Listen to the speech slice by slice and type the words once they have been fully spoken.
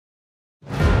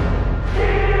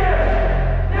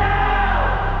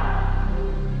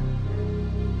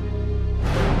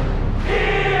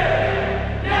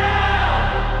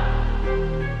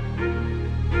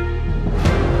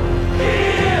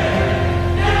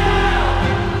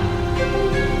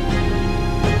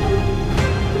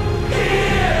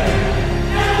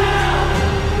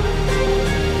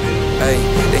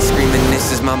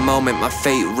my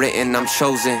fate written, I'm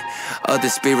chosen. Other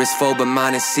spirits fall, but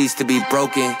mine has ceased to be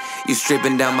broken. You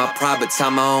stripping down my pride, but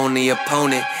time my only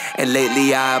opponent. And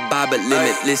lately I abide, but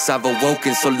limitless I've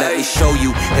awoken. So let me show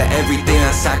you that everything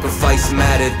I sacrificed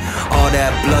mattered. All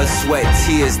that blood, sweat,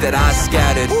 tears that I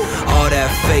scattered. All that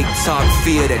fake talk,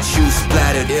 fear that you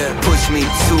splattered. Push me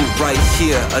to right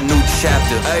here, a new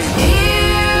chapter.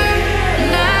 Here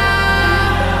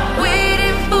now,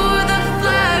 waiting for the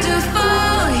flag to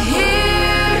fall.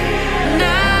 Here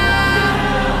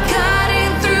now,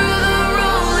 cutting through the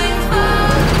rolling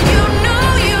fog. You know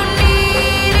you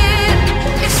need it.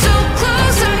 It's so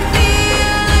close, I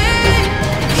feel it.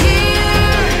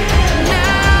 Here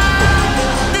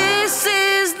now, this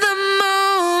is the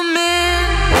moment.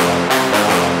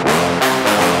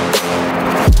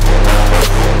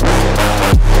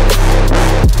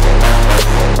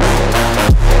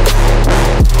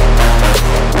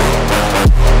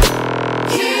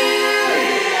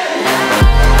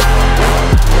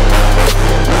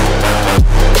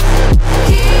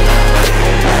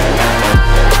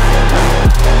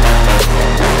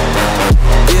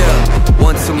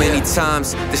 One too many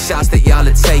times, the shots that y'all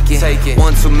are taking.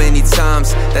 One too many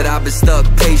times that I've been stuck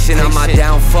patient on my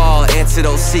downfall.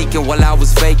 Antidote seeking while I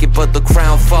was vacant, but the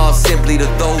crown falls simply to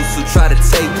those who try to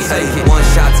take it. One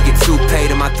shot to get two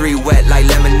paid, and my three wet like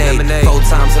lemonade. 4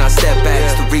 times and I step back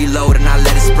just to reload, and I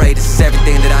let it spray. This is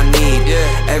everything that I need,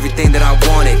 everything that I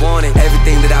wanted,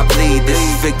 everything that I bleed. This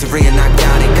is victory and I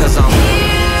got it, cause I'm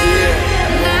Here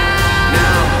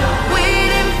now,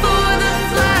 waiting for the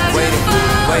flag to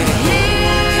fall.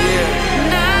 Here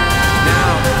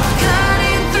now,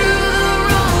 cutting through the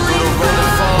rolling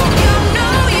fog. You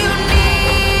know you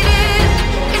need it.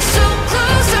 It's so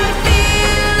close, I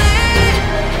feel it.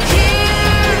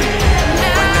 Here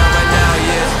now,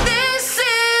 this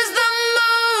is the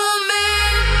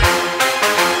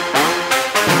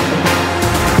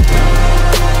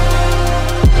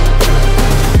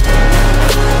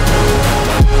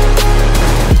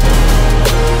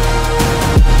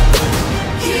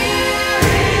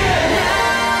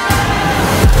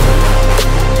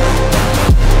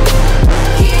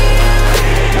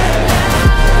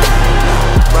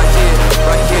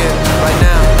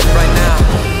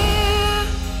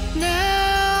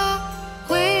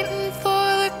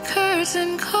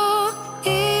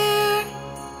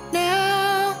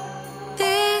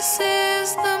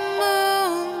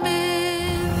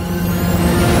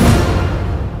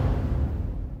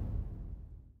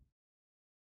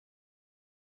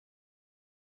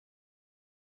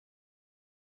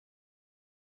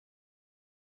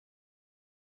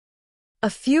A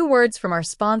few words from our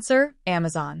sponsor,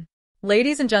 Amazon.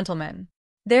 Ladies and gentlemen,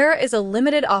 there is a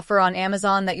limited offer on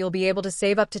Amazon that you'll be able to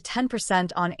save up to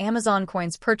 10% on Amazon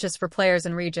coins purchased for players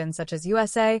in regions such as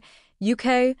USA,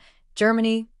 UK,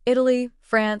 Germany, Italy,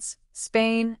 France,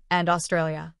 Spain, and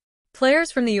Australia.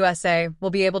 Players from the USA will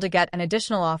be able to get an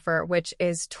additional offer, which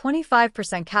is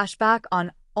 25% cash back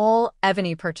on all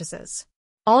Evony purchases.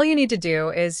 All you need to do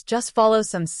is just follow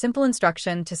some simple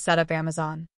instruction to set up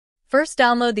Amazon. First,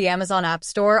 download the Amazon App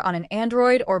Store on an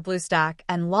Android or BlueStack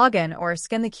and log in or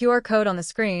scan the QR code on the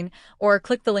screen or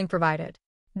click the link provided.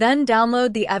 Then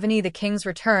download the Evony The King's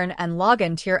Return and log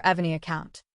in to your Evony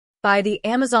account. Buy the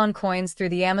Amazon coins through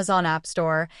the Amazon App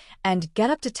Store and get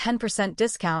up to 10%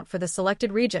 discount for the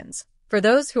selected regions. For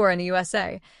those who are in the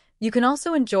USA, you can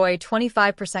also enjoy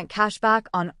 25% cashback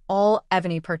on all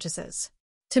Evony purchases.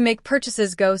 To make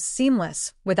purchases go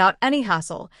seamless without any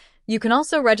hassle, you can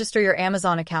also register your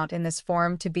Amazon account in this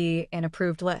form to be an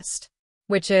approved list,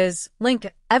 which is linked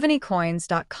at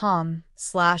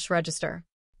evonycoins.com/register.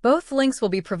 Both links will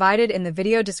be provided in the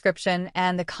video description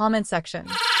and the comment section.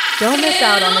 Don't miss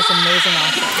out on this amazing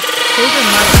offer. Save your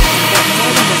money and get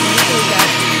more than what you usually get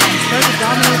and start to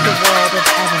dominate the world of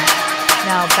Evony.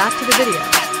 Now back to the video.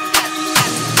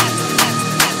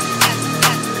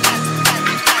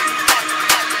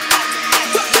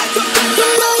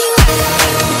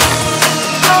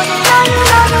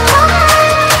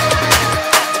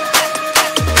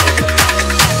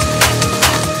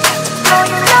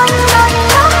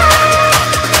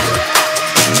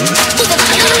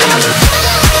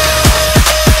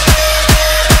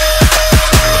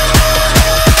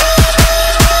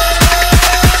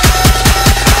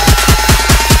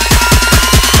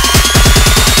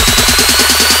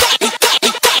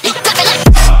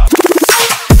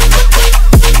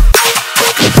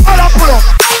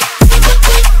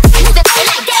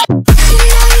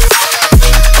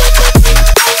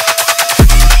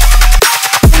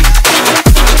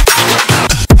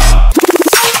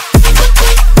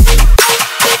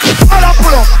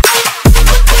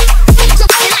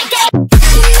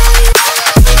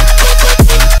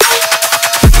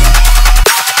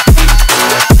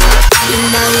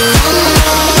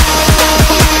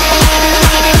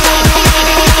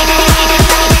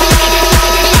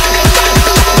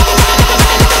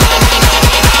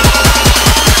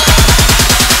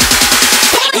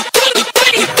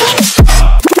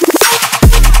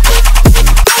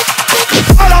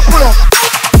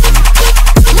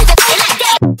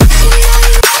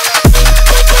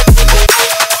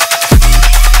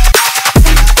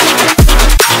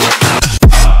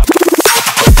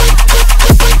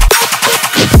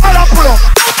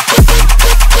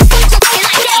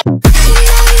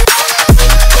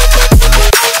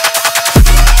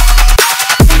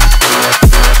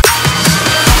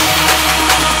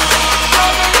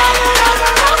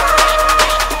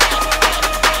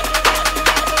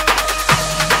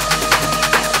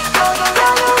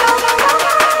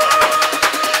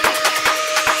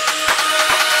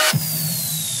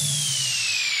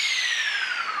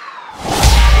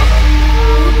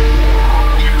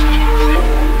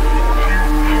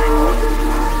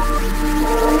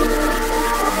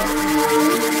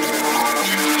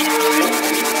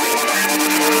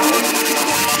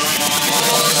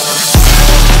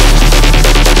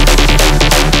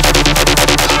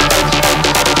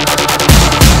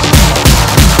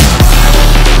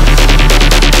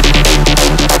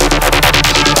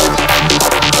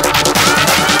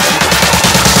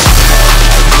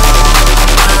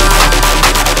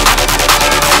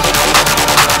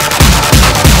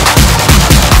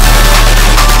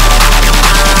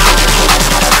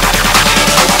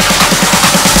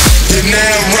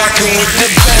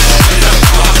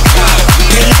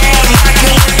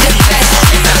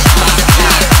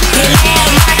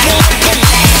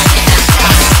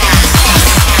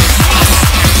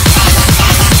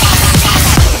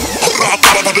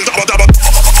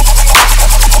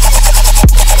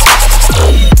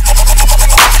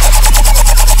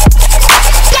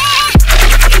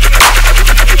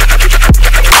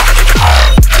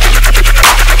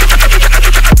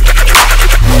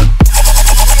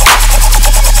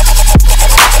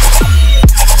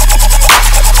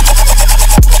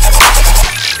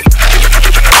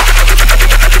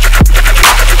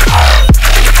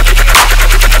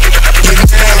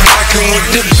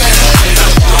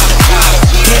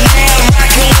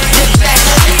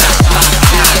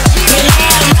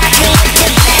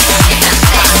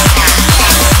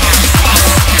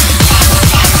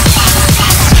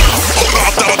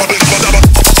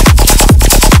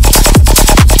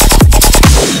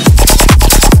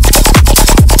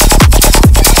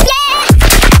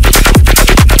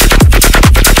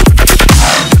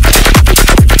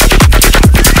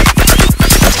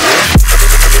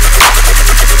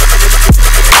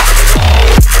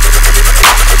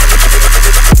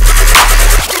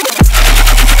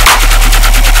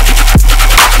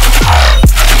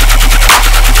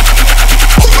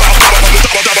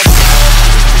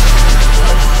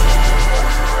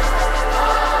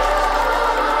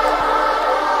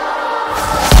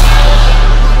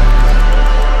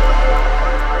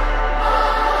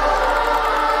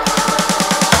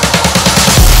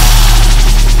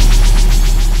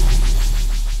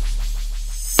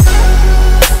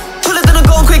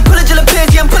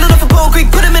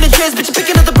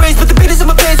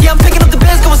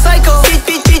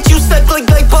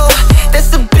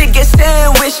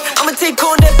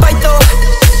 fight though.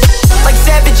 Like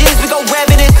savages, we go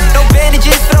rabbing it. No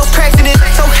bandages for those cracks in it.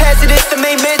 So hazardous, the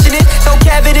main mention it. So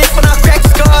cavitous, when I cracked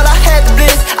the skull, I had the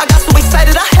bliss. I got so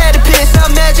excited, I had to piss. I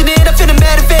imagine it, I'm finna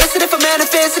manifest it. If I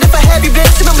manifest it, if I have you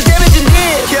blessed, I'm a damaging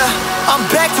hit. Yeah, I'm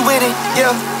back to winning,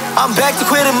 yeah. I'm back to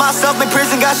quitting myself, in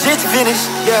prison, got shit to finish,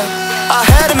 yeah. I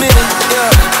had a minute, yeah,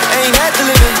 ain't had the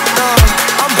limit, no.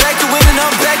 I'm back to winning,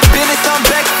 I'm back to business, I'm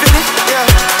back to finish, yeah.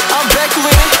 I'm back to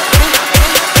winning.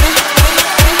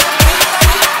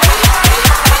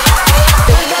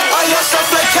 All your stuff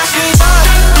like cash me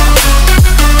on.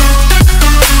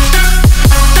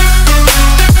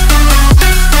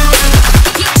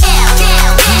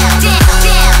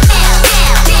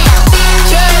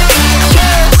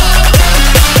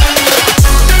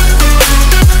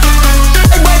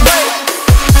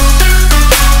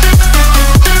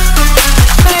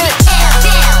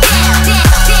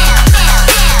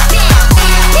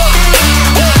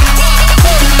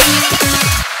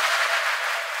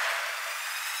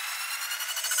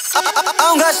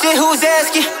 I don't got shit, who's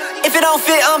asking? If it don't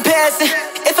fit, I'm passing.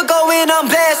 If I go in,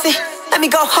 I'm blasting. Let me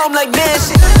go home like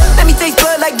Manson. Let me taste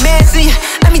blood like Manson.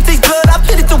 Let me taste blood, I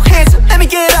put it through handsome. Let me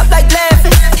get up like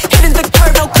laughing. Hitting the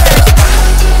curb, no crash.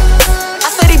 I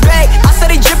said he back, I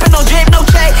said he dripping, no drip, no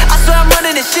check. I swear I'm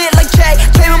running this shit like Jack.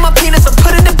 Play with my penis, I'm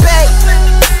putting it back.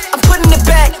 I'm putting it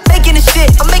back, making it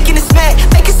shit, I'm making it smack.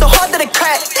 Make it so hard that it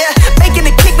crack, yeah. Making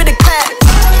it kick with a crack,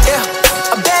 yeah.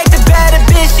 I bagged the baddest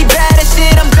bitch, she bad as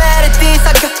shit, I'm bad at this.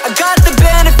 I got the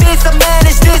benefits, I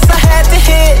managed this, I had to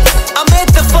hit. I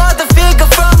meant the father figure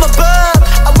from above.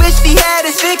 I wish he had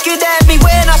his figured at me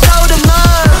when I showed him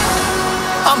love.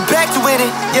 I'm back to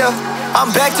winning, yeah.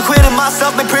 I'm back to quitting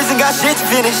myself, in prison, got shit to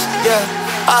finish, yeah.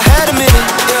 I had a minute,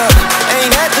 yeah,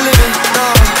 ain't had the limit, no.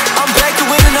 I'm back to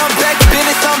winning, I'm back to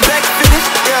business, I'm back to finish,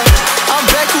 yeah. I'm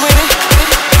back to winning.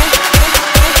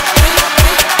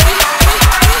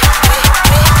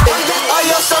 All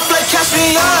your stuff like cash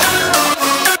me up.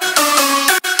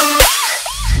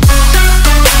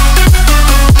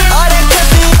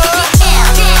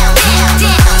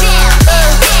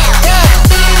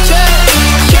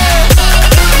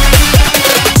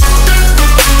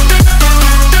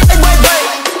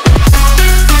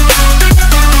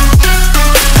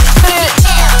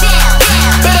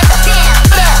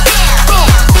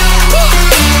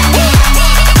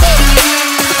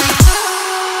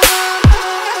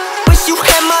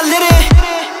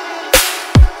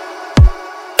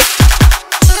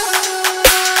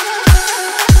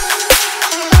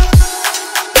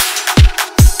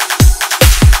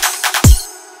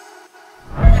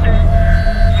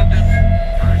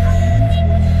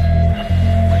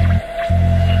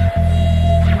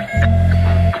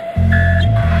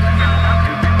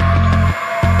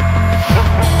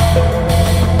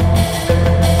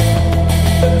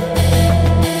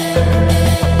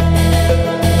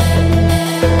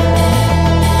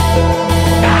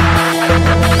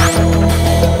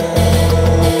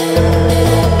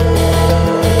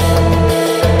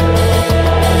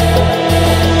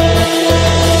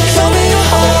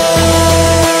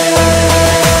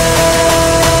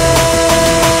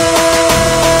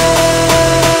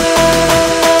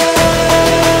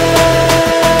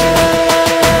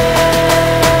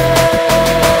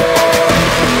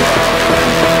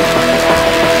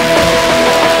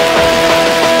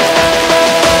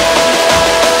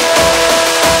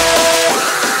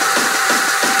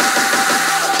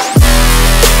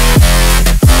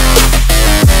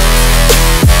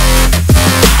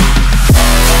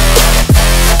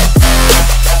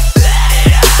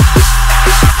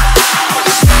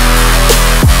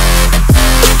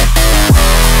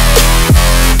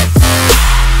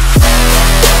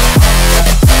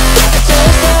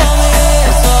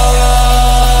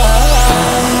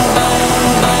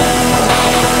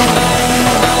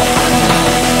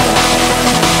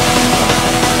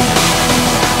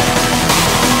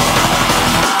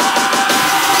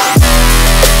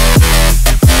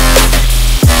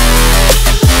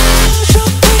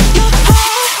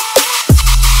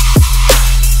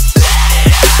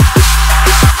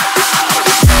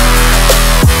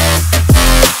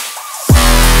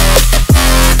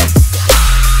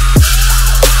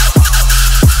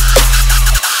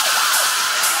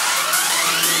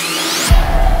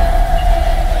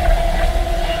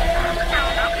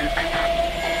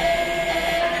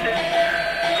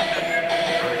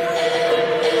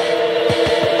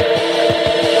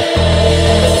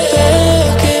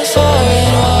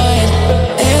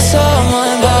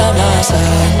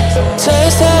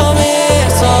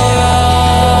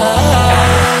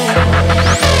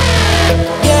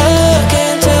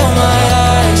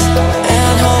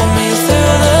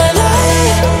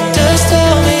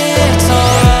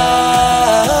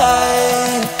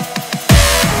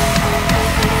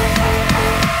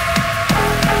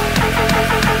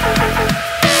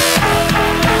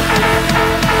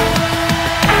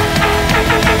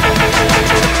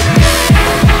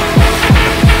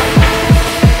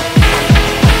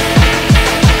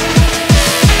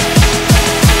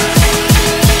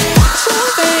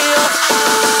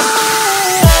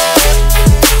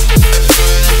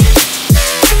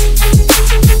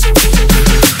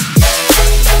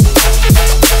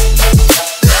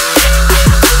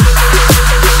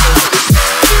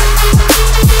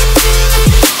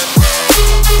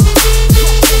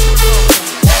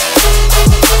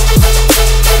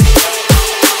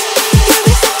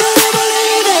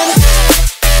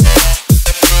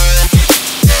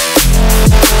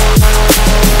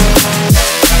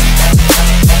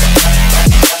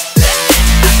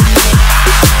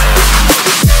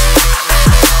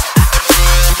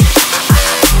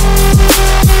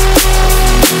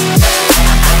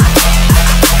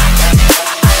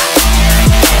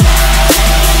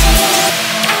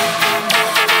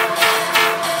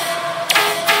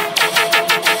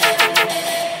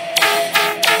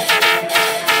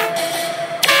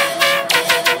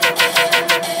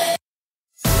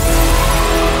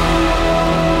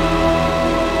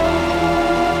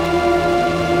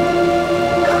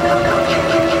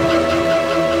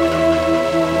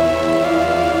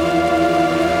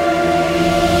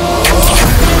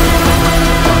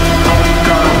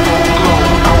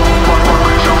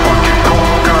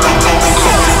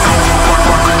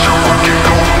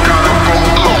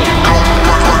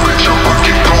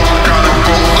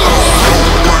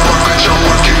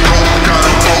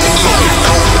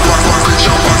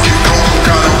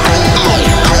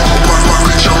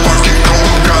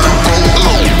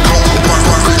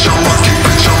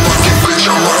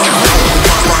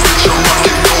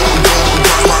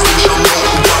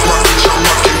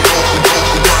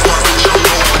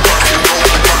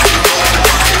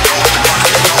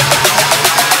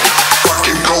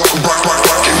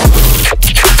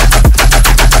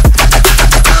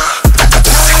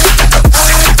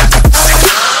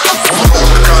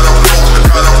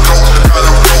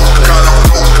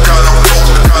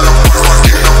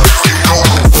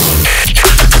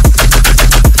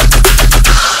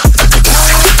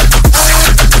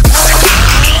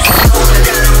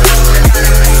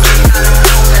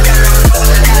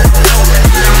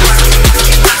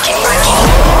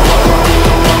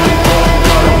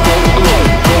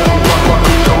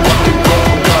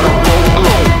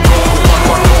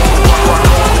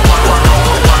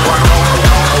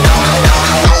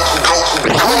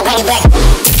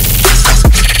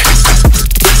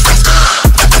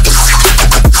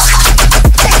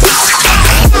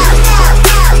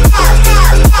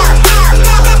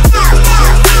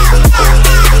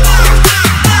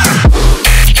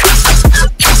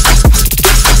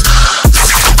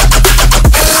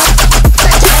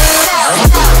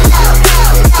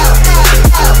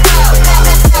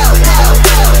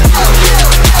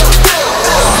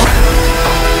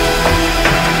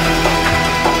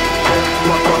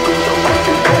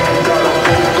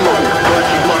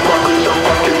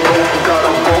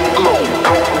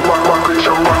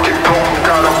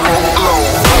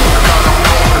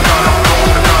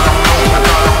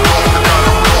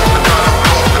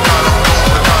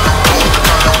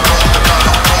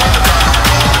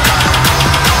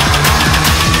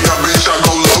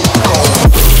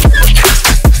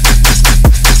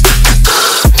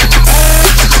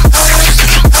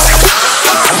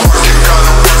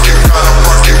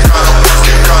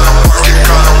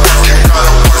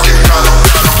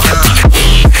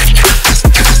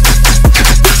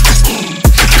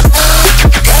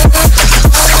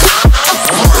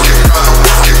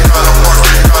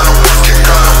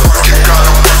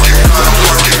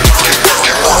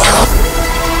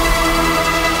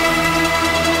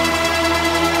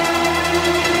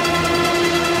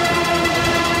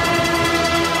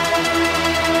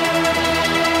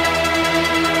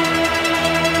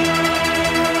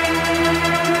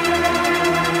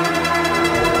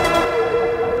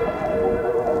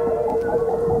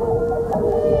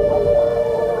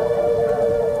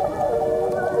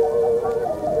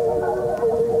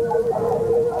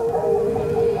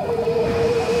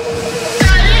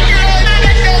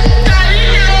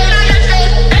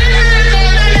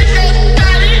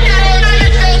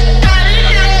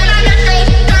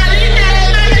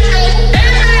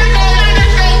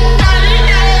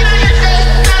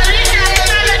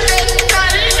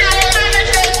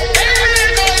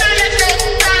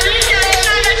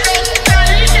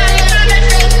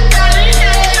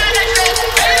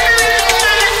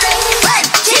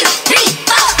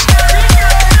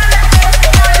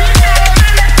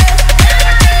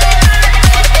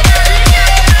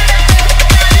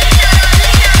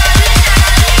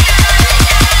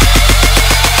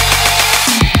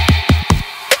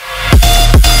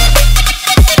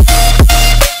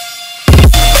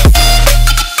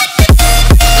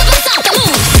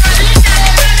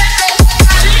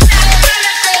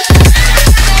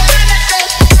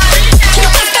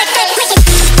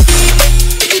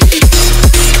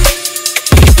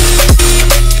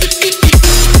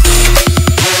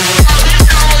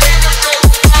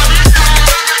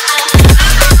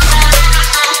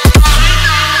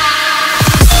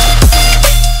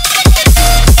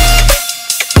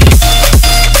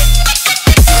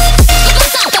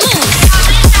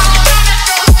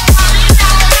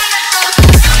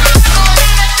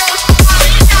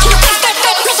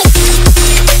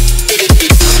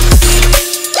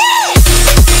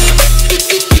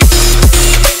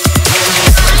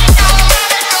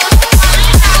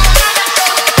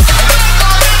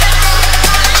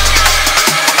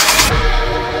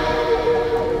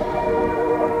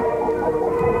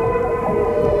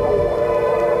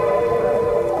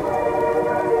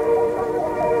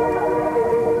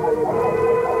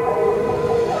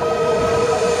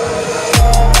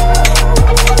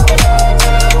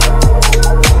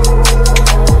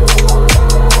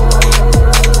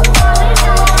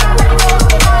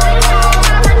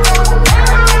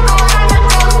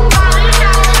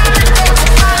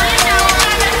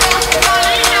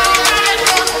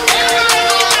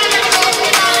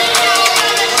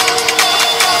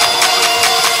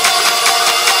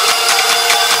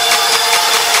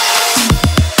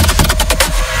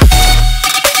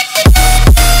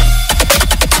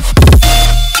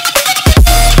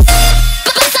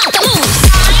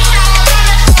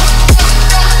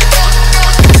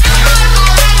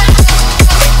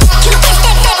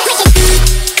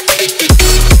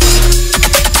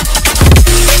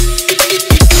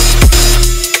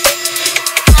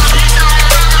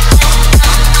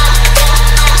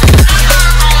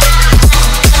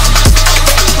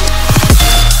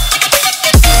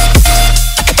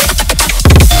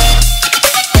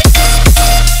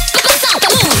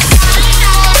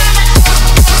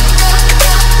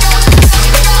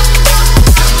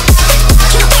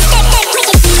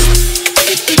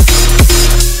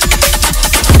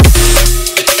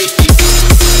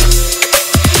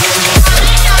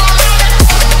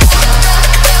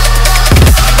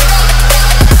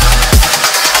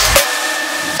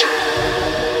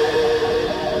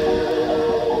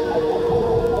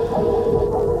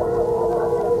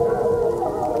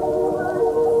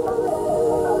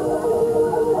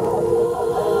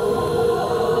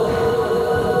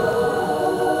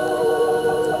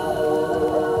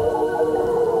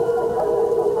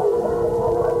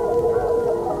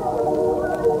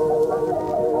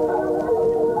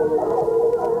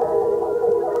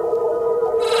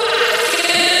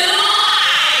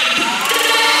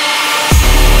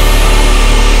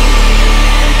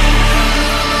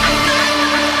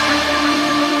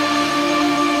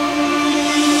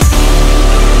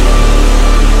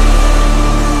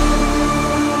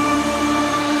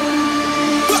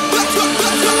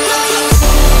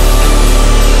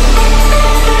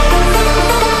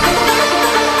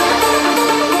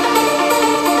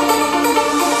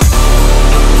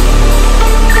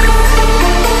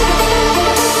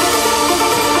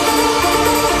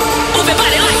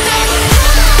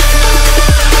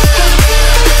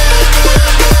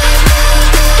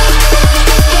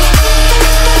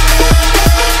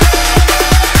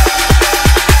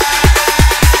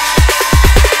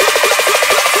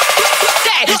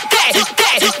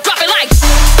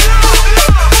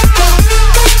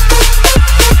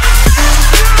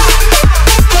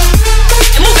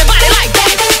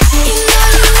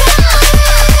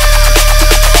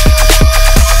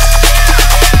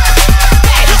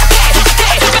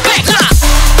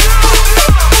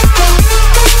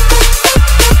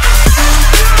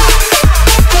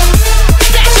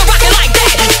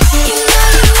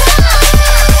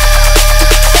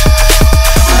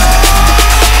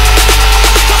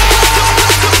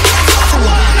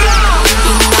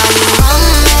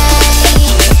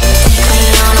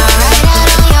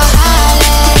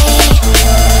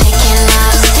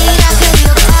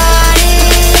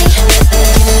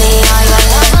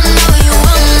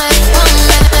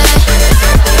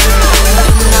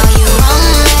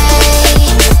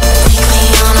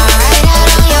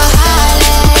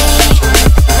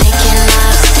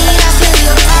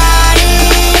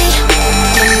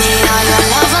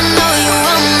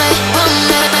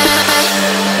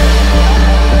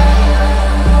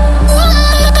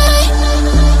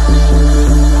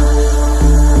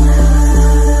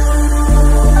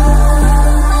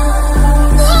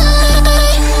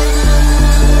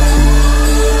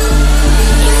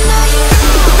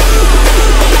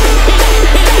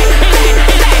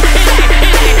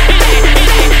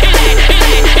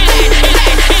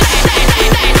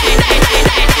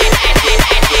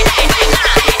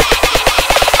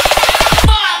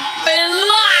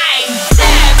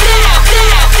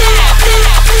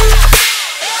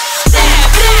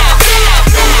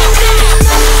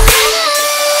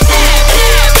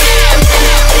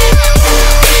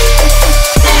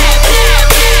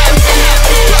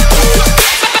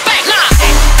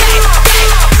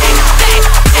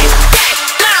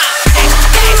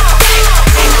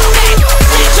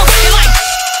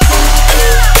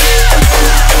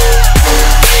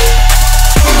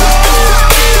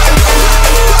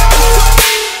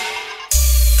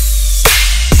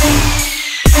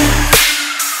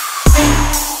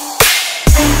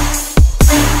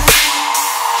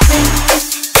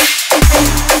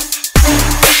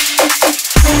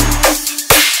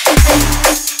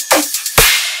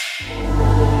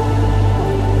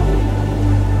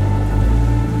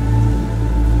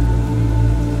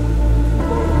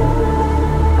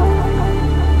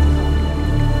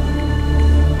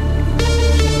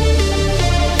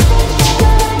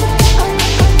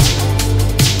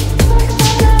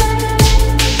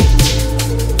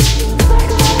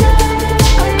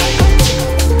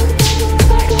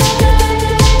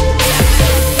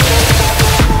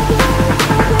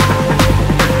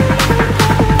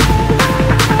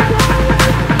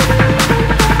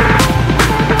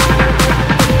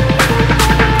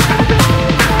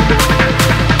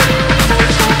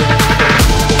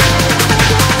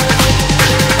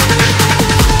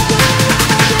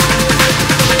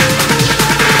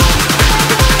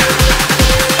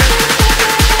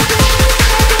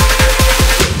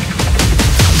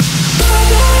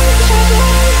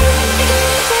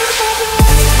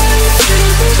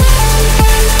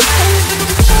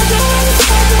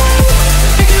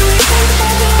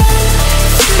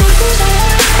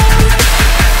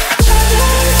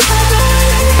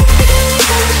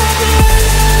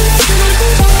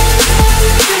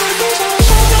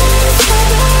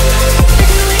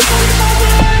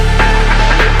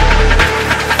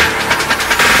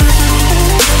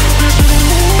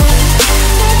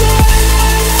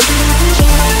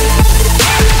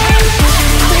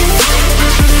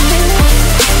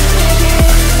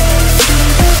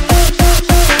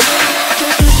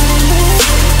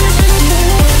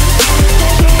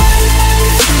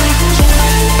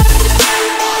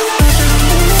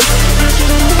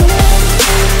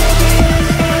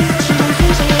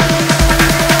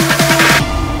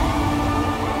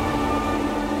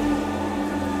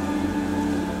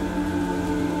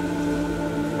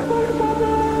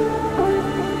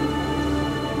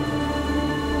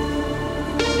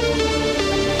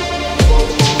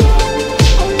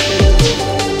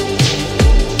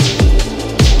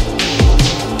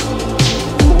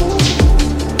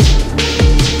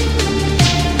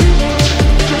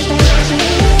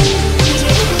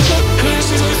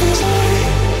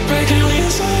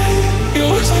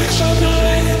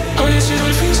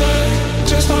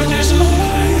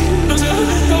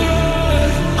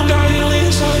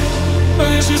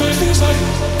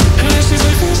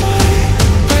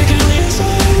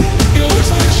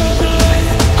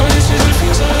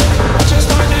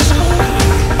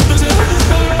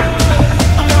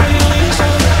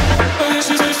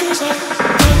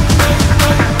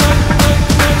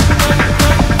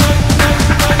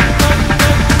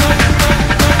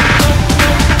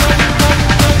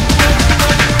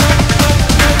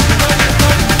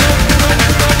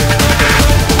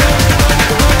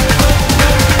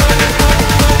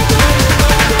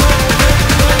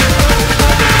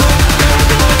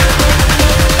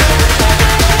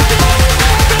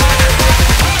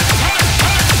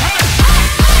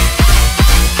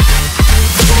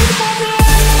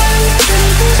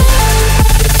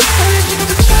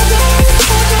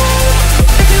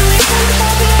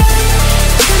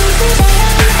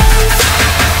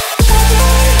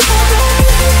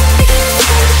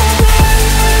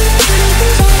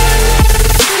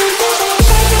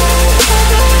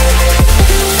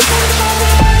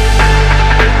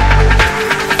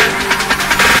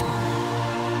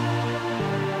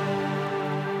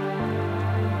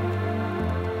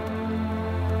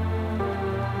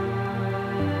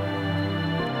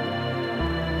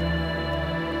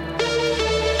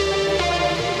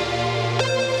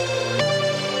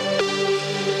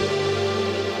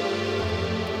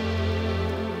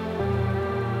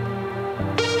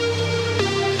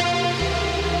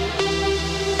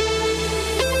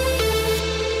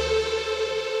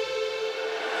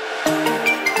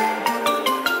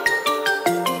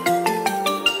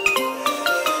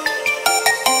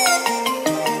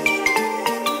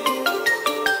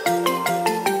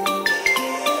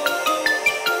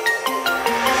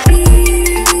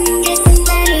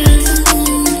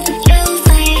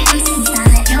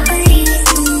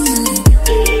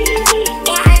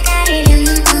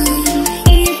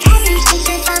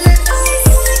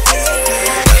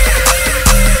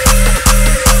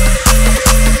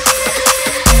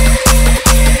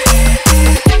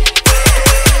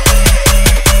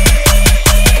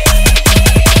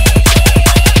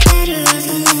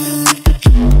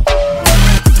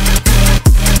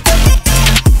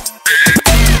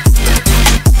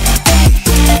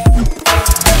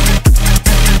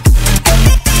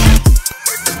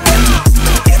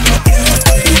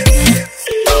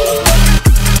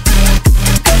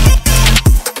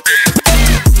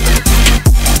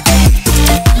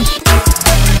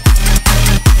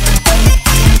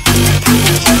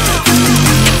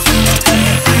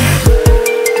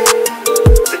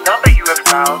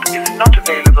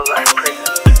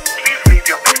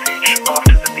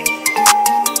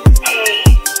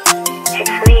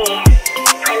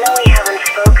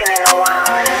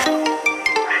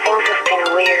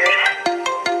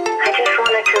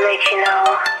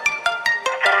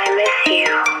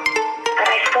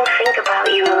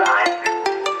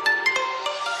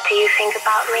 think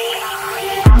about me?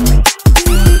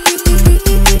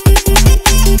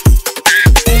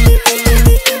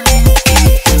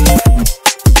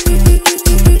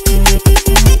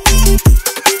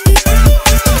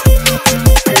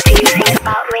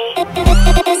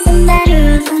 It's a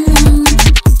matter of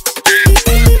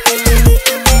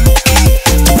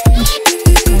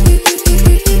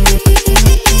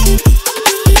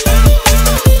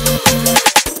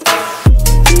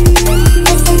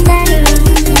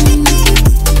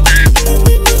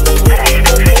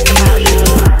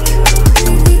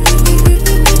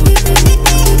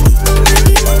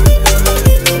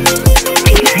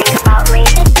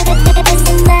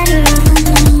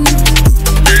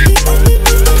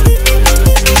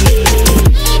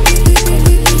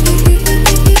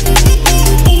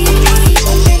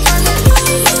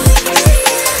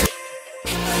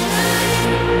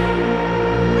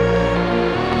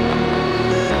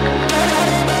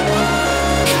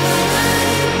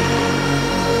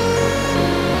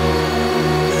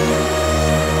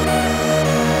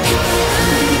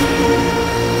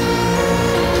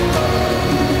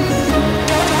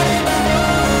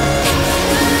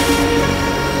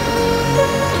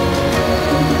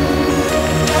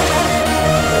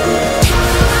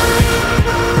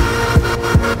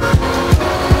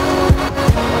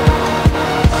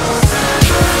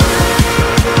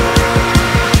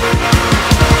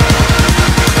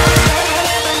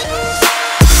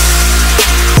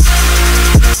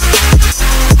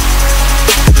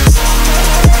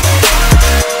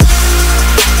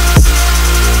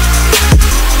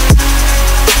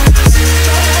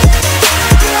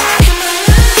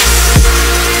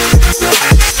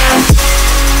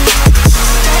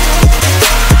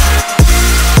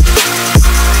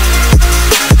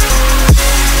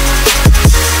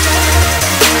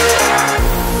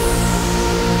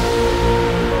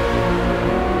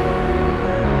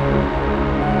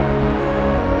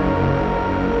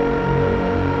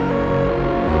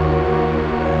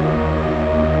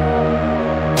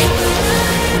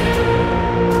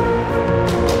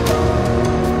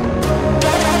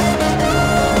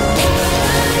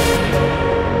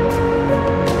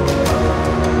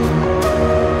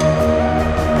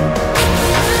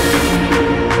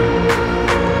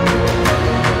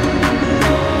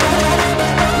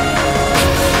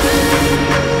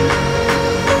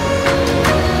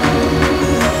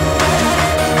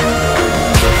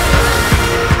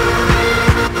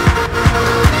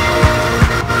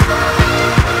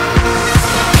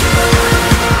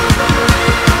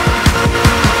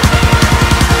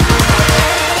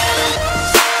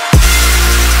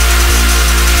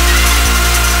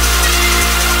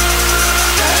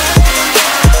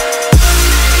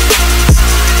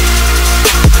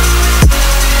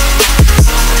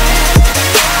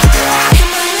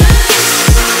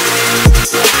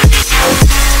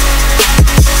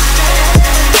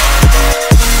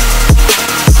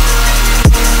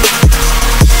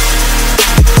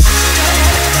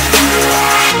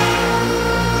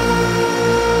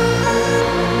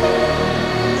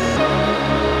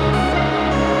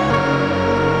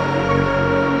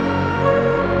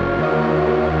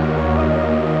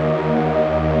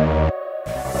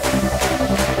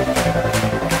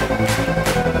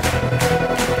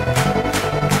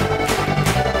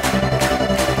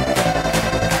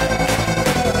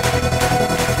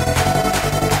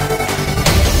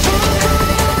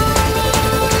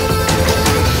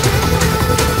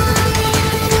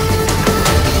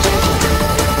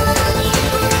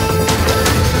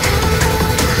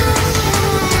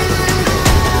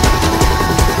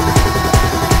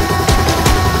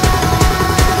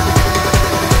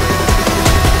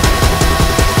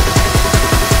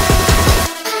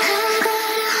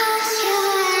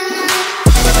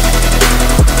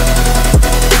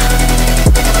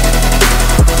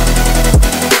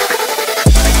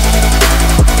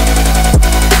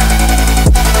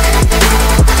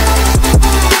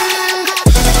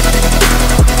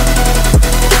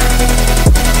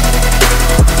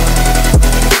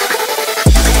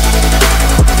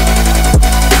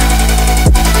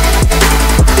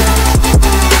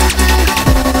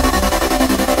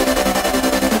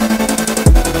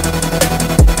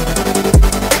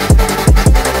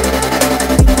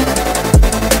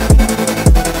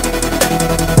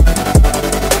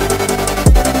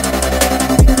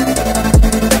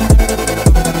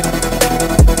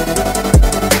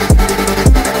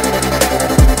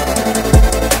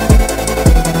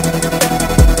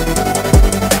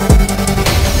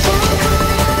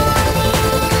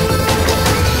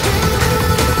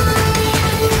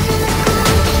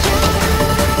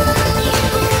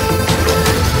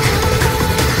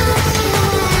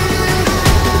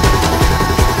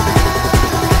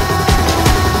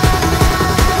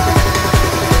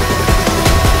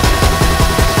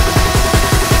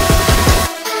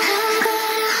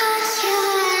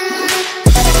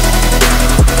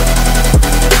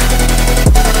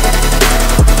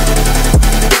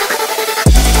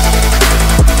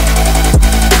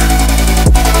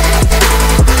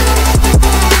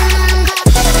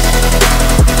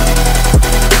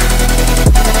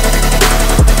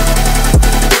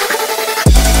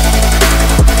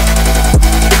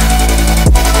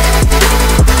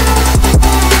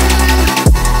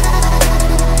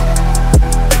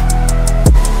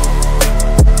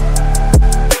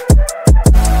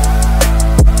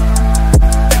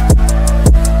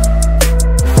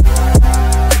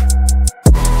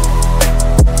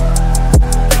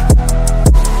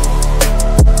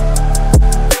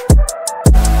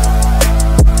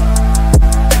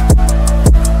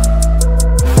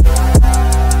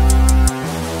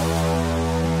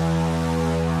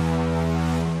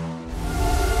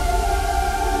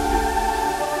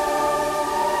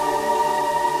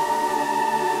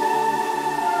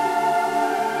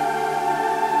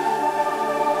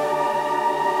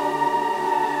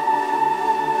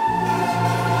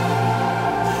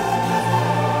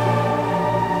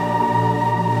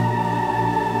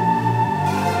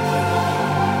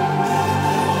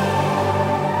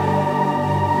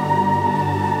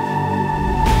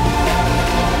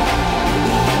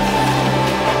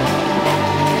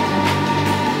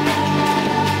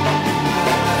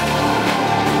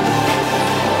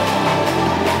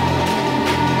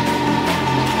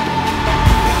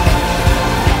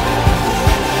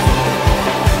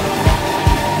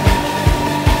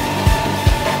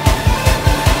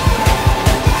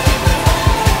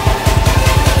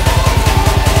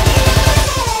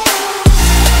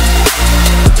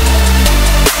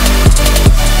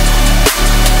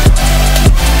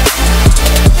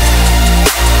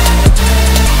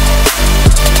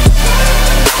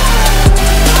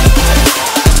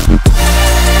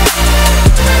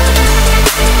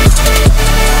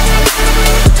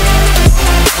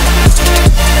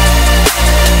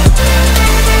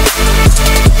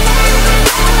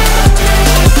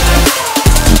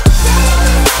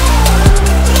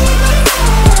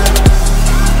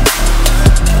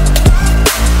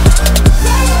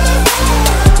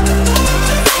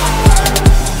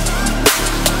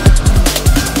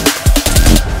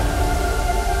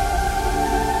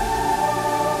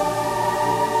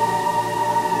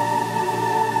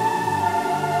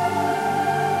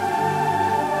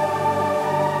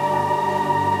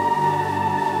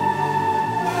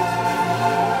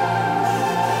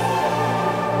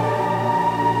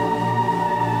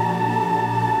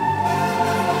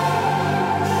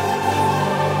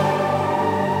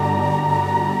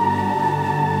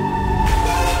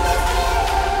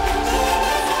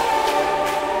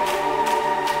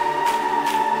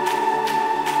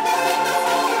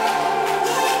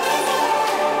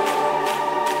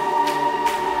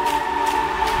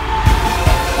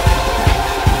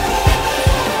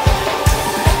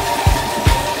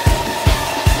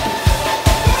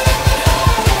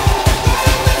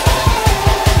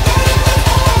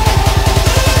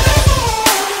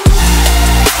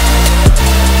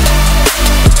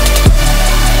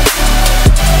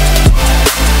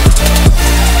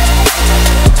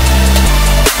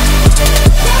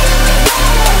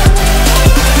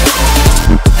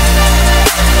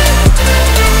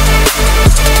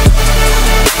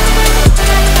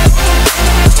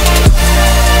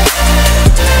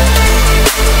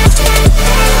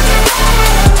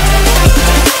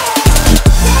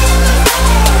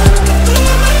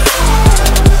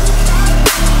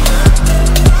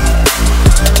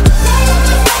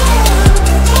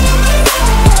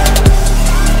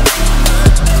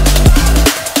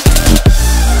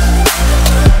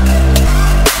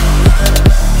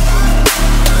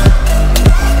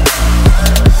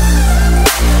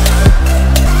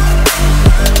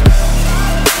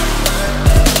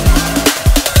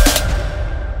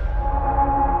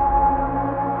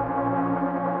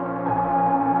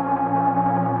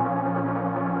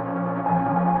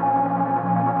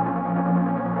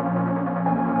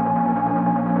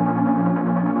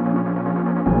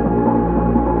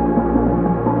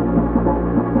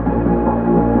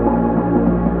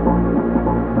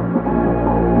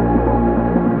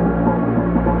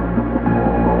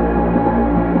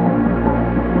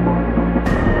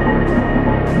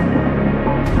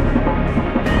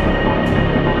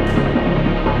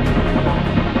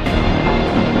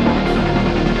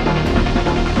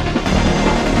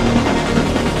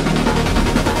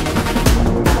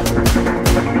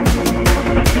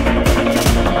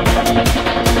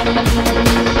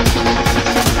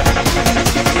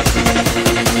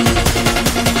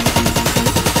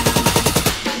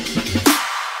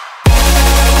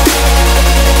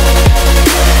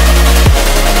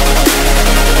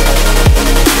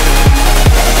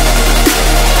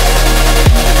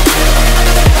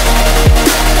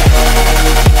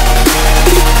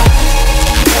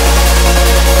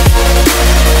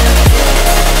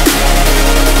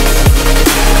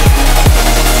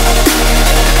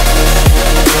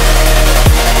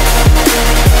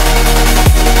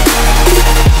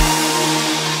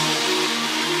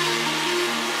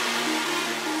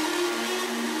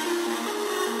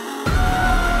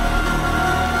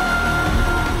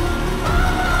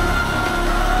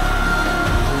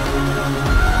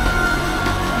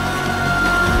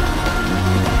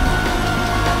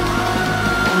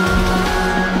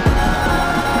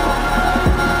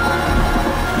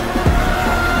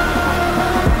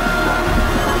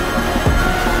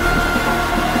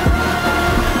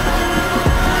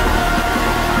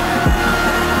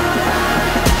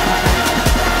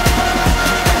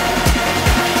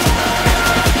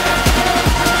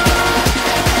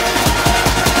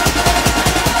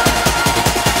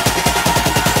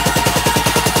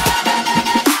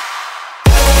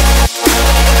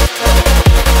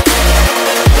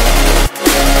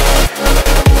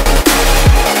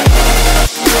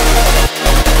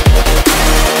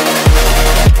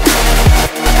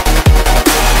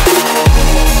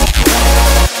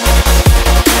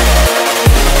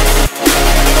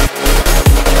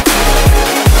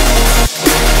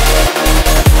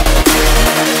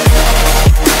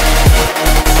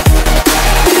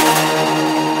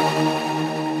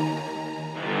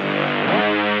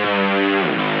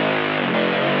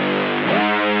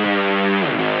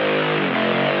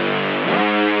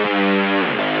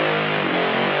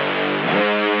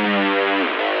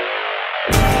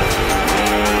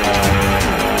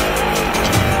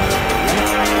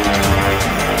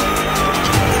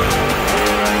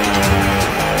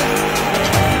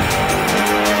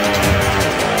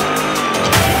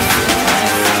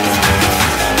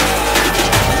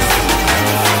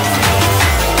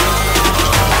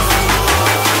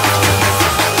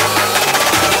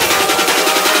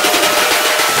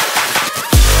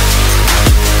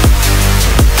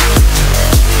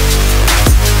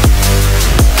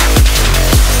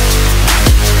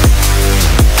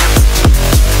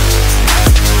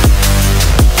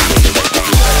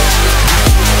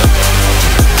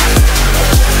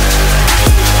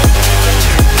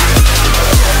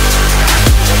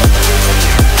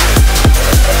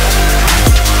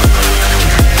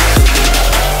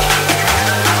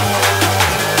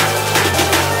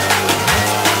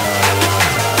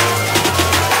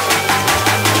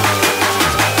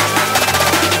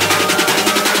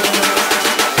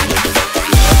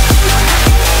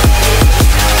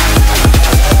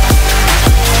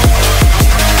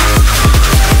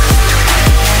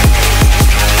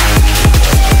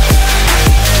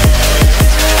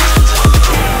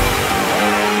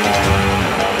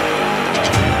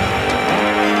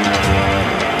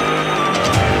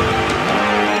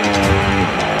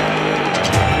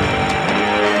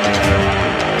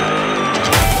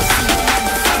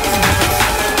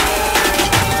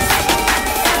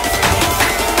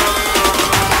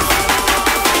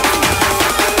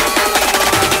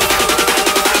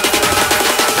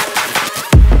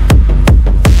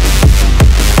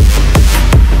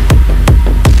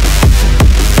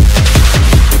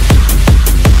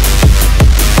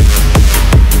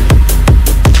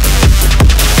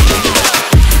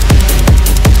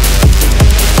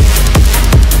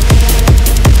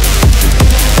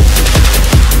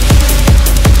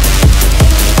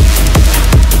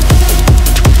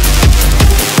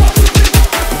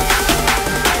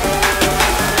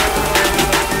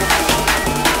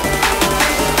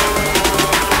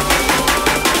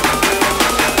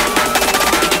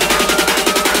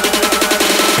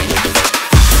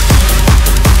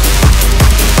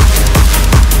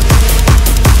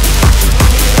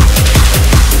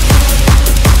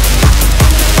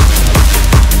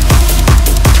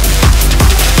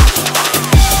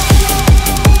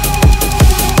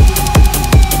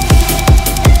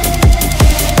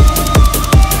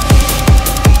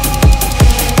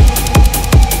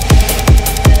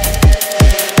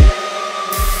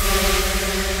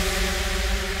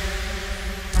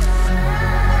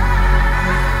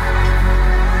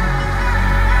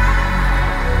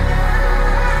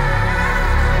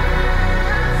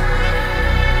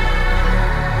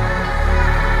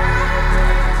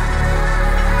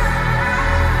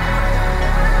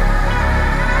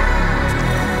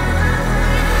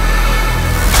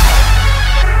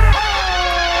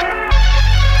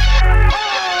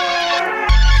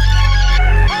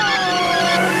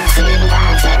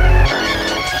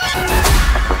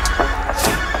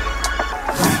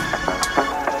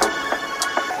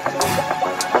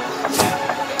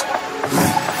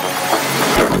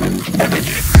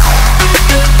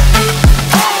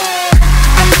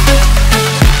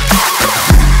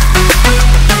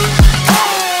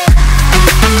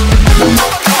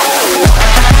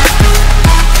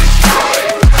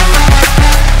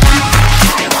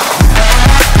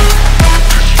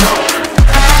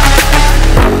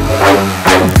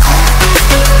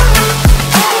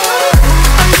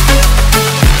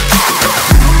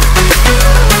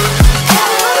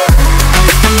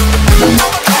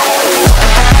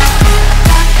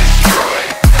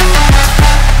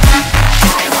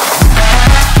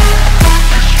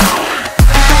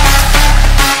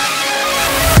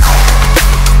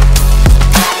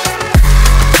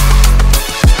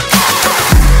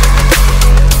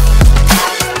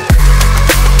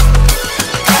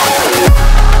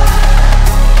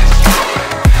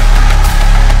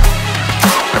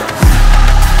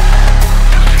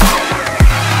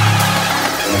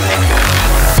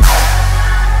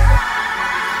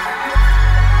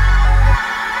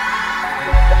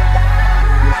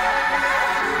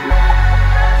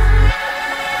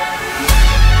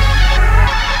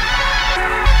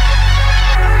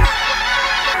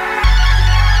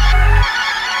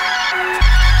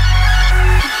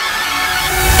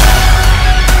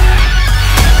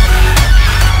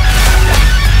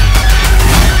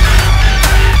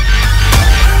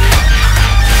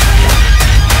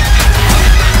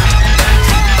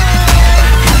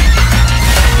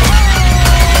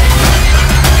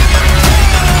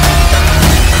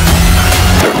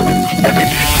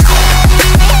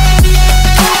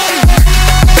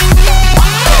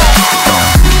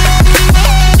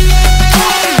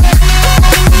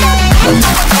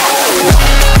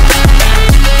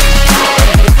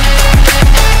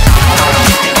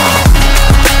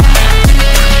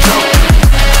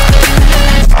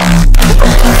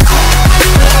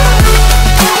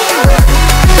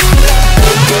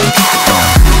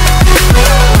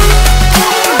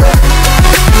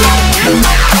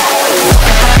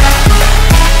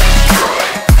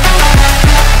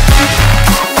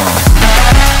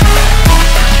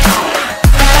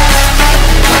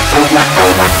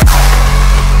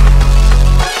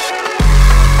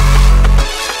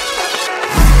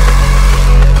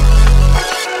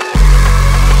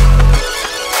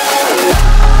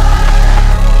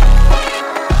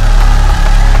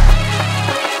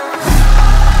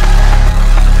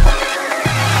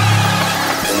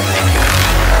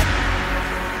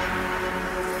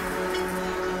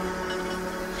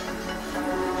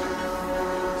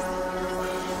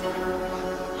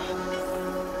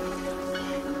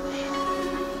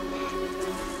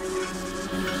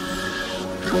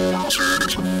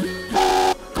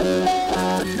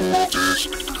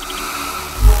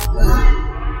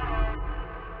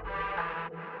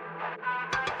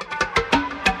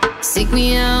Seek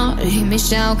me out, hear me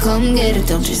shout, come get it,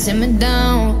 don't you sit me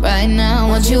down. Right now,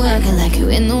 want you acting like you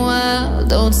in the wild.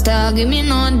 Don't stop, give me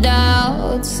no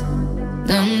doubts.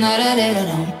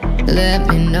 Let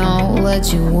me know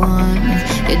what you want.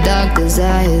 Your dark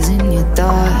desires and your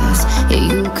thoughts. Yeah,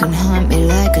 you can hunt me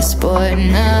like a sport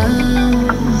now.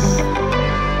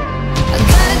 I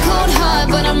got a cold heart,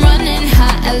 but I'm running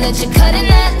hot. I let you cut in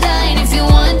that line if you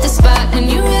want the spot. When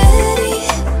you're ready,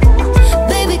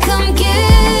 baby, come get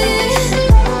it.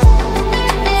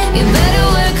 You better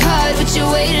work hard, what you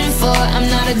waiting for? I'm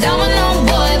not a domino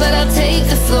boy, but I'll take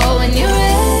the floor. When you're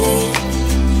ready,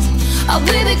 oh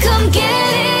baby, come get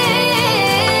it.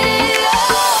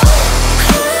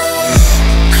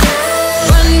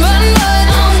 Run, run, run,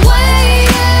 I'm waiting.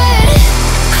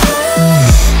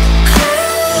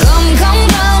 Come, come,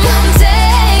 come,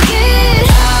 take it.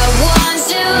 I want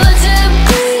you to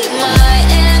be my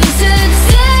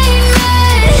entertainment.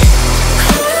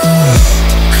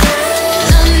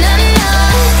 No, no, no,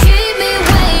 keep me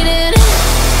waiting.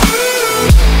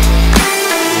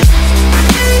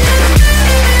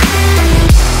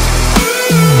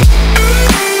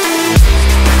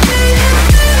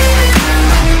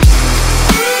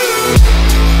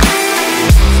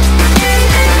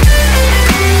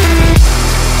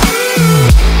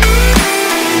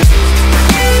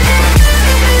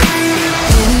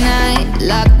 Midnight,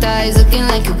 locked eyes, looking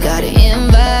like you got an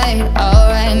invite.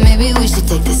 Alright, maybe we should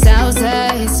take this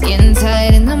outside. Skin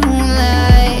tight in the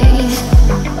moonlight.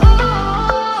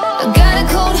 I got a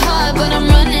cold heart, but I'm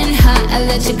running hot. I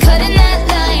let you cut in that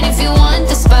line if you want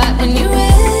the spot. When you're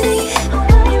ready,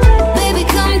 baby,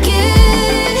 come get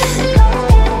it.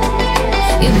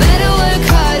 You better work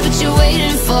hard, what you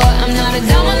waiting for? I'm not a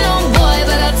domino boy,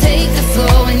 but I'll take the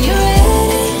floor. When you're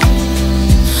ready,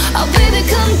 oh baby,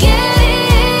 come get it.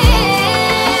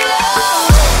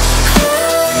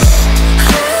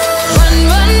 Run,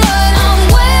 run, run, I'm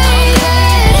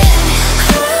waiting.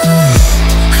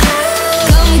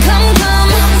 Come, come,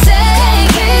 come,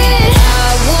 take it. I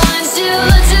want you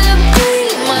to be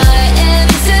my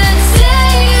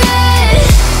entertainment.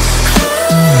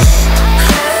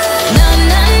 No,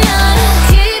 no, no,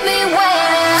 keep me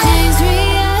waiting. Things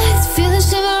react, feel the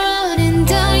shiver running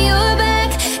down your back,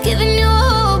 giving your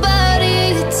whole body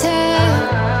a tap.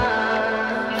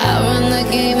 I run the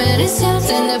game and it's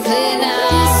something to play now.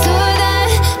 This or that,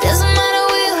 doesn't matter,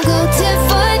 we'll go tit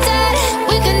for tat.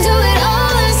 We can do it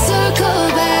all and circle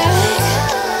back.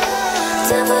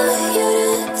 Time for you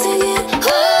to take it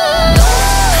home.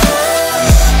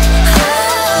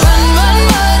 Run, run,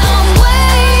 run, I'm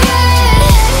waiting.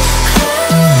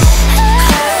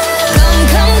 Come,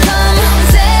 come, come,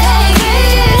 take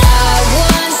it. I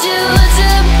want you to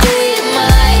be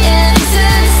my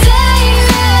entertainment.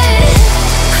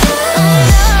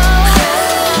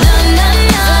 No, no,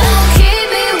 no, keep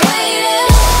me waiting.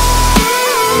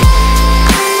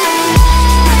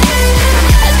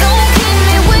 Don't keep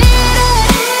me waiting.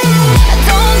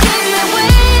 Don't keep me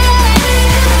waiting.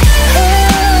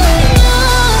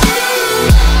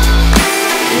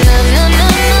 No, no, no,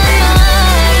 no, no,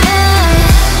 no.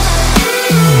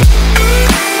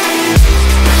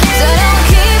 So don't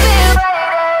keep me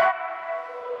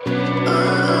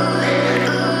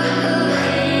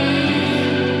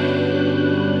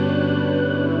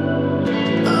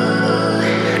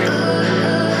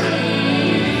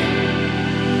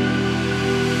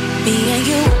Me and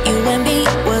you and me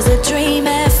was a dream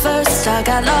at first. I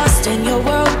got lost in your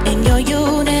world, in your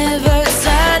universe.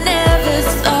 I never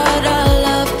thought our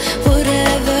love would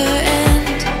ever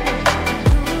end.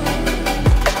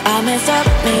 I messed up,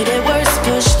 made it worse,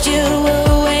 pushed you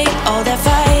away. All that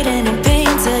fighting and pain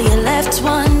till you left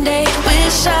one day.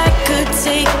 Wish I could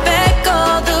take back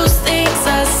all those things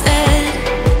I said.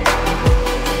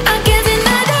 I can't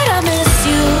deny that I miss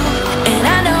you, and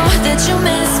I know that you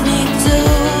miss me too.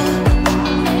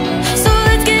 So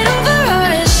let's get over our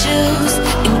issues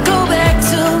and go back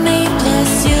to me plus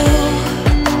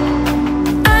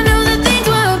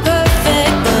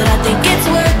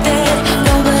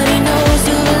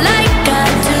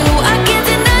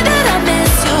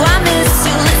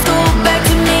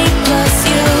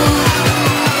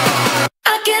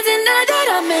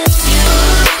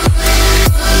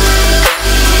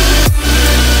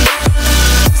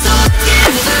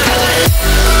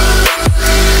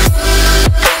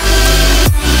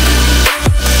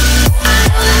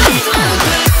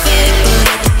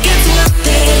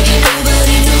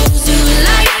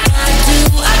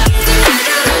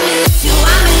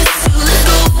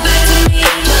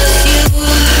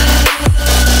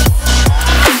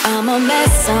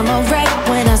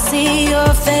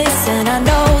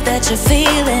you're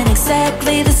feeling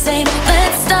exactly the same.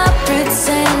 Let's stop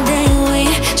pretending we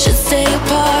should stay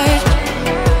apart.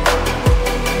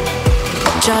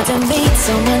 Try to meet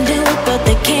someone new, but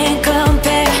they can't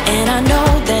compare. And I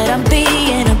know that I'm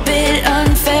being a bit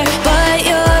unfair, but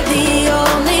you're the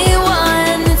only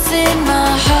one that's in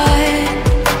my heart.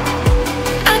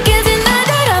 I can't deny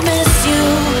that I miss you,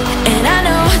 and I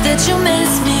know that you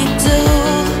miss me too.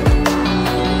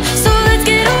 So let's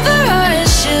get over our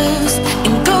issues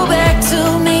and go back to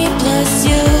me plus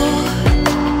you.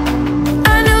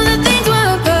 I know that things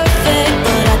weren't perfect,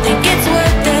 but I think it's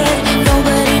worth it.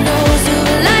 Nobody knows you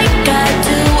like I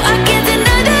do. I can't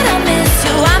deny that I miss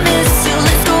you, I miss you.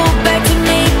 Let's go back to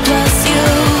me plus you.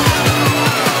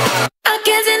 I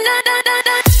can't deny that.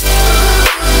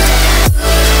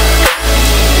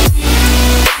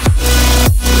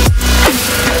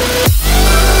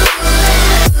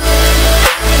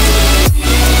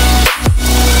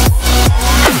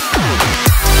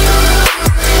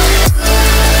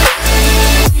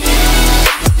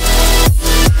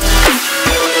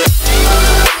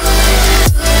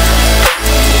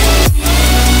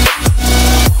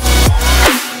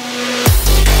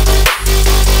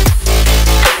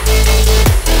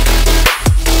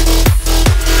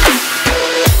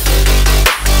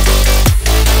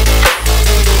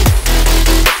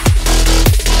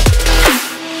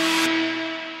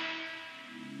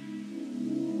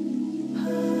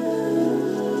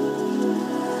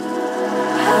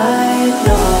 I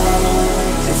know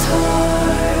it's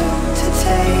hard to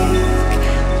take.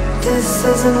 This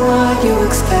isn't what you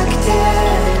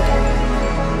expected.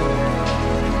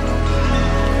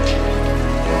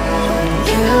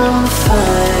 You'll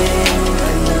find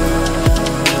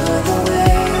another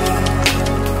way.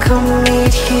 Come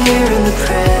meet here in the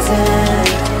present.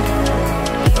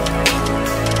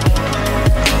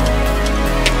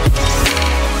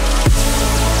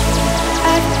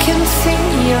 I can see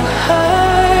your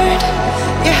hurt.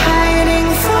 You're hiding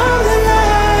from the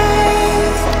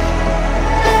light.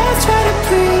 Let's try to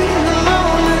breathe the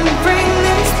moment, bring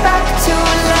this back to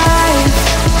life.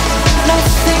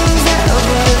 Nothing's ever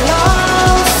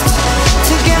lost.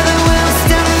 Together we'll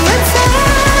stem the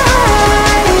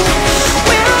tide.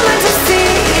 We're meant to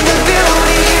see the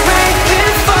beauty right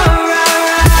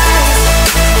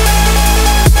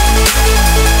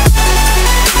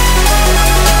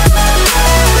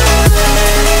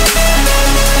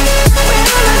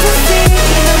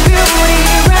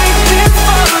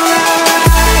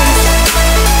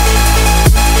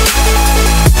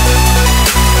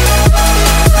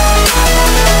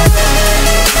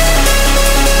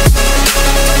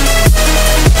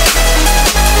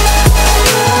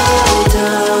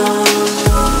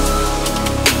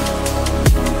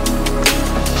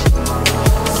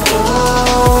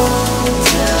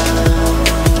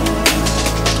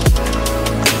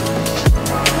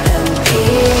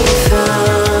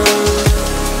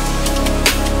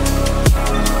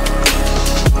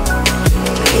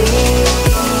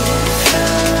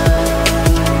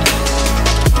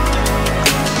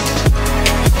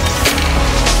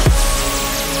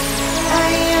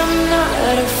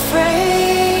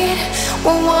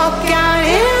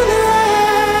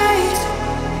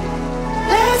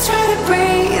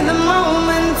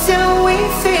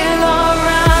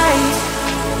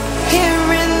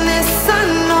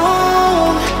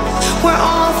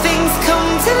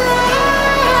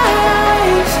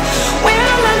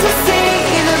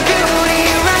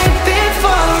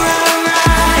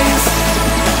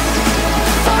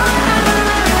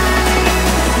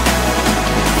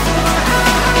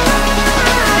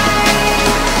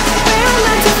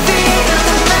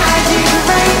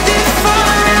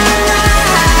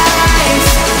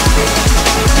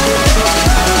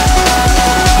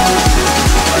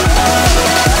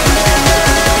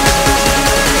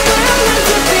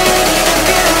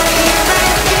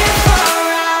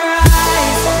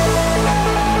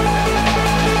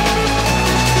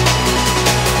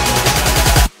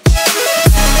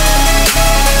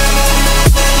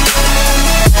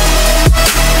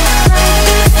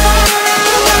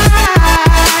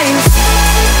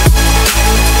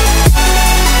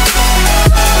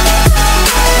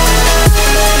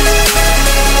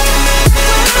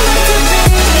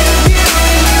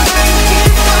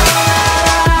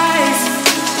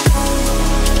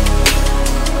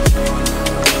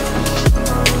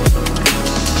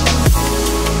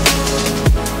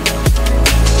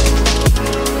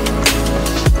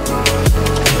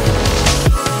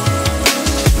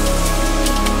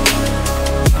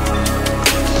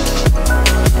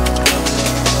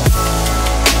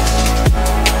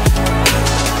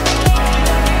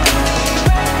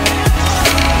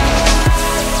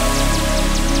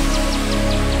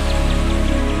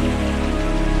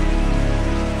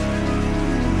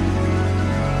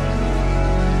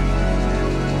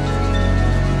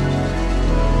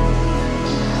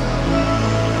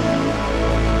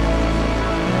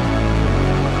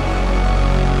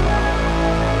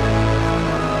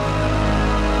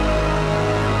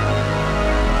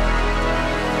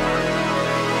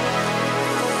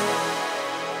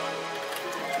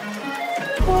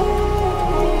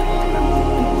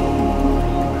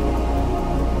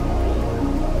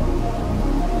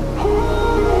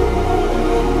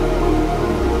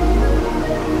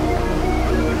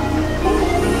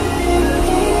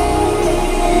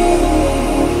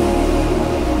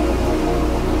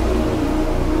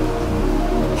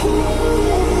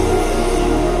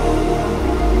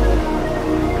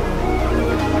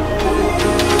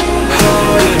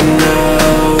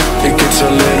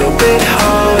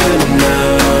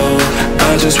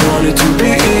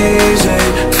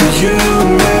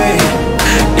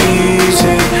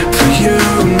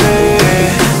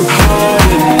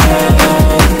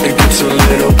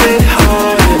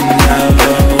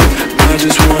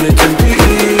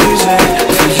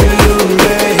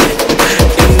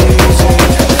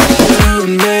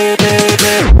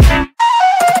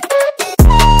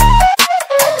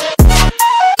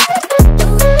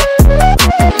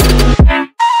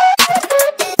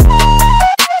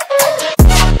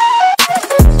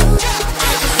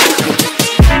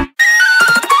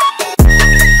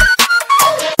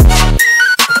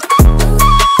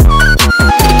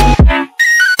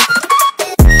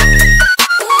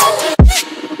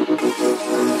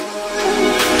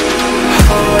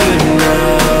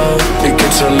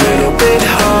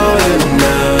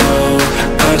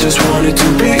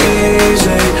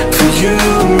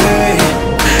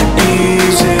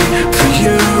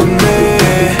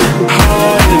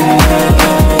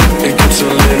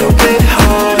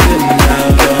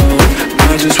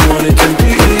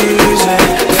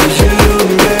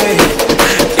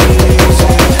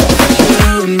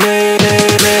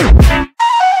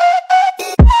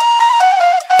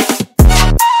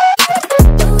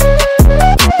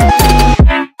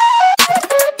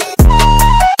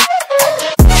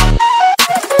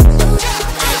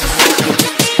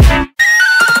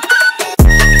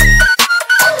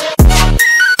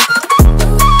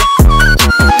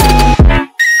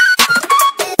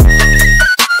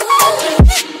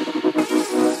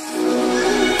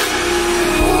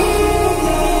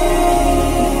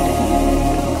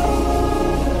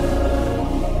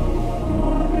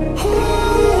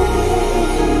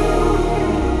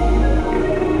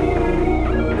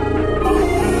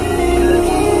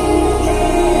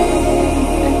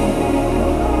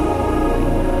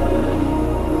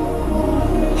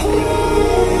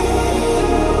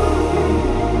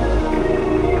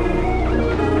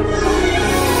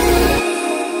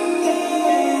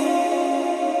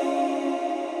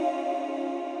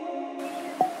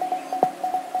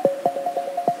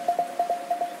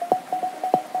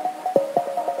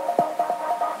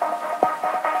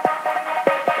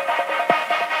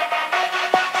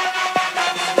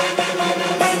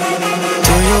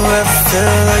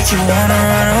feel like you wanna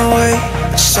run away.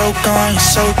 You're so gone,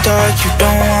 you're so dark, you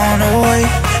don't wanna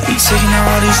wait. I'm taking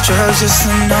all these drugs just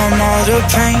to numb all the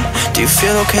pain. Do you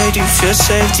feel okay? Do you feel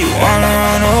safe? Do you wanna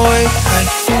run away? Like,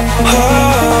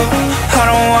 oh, I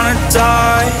don't wanna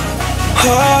die.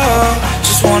 Oh,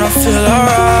 just wanna feel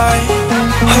alright.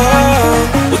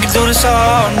 Oh, we can do this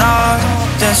all night.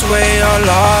 Dance away our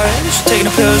lives. Taking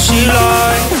a pill, she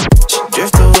lied. She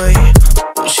drift away,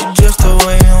 oh, she drift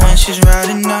away. When she's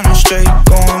riding down the straight,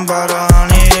 going about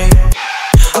 108.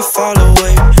 I fall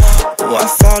away, oh I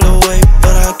fall away,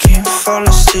 but I can't fall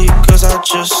asleep, cause I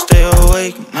just stay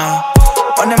awake now.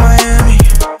 One in Miami,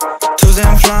 Tuesday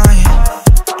I'm flying,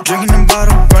 drinking the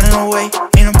bottle, running away,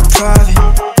 ain't no private.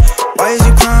 Why is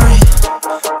you crying?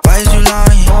 Why is you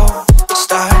lying?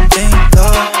 Stop, think,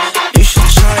 love, you should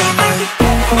try it like,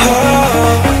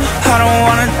 oh, I don't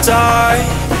wanna die.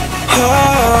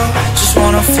 Oh, just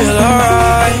wanna feel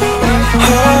alright.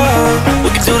 Oh, we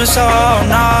can do this all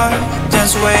night.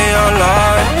 Dance away our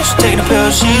lives. Taking a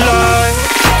pill, she lied.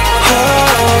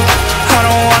 Oh, I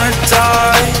don't wanna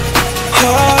die.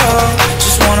 Oh,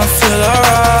 just wanna feel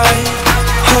alright.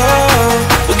 Oh,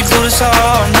 we can do this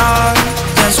all night.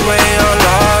 Dance away our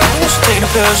lives. Taking a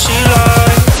pill, she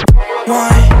lied.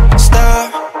 One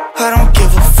stop, I don't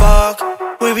give a fuck.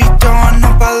 We be throwing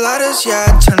up our lighters,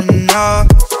 yeah, turning up.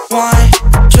 One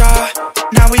drop,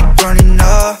 now we burning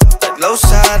up. Like low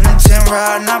side and 10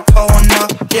 ride, not pulling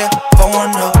up, yeah,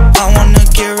 pulling up. I wanna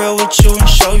get real with you and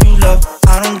show you love.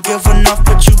 I don't give enough,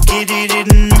 but you get it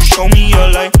and you show me your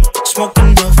light. Smoke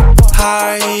enough,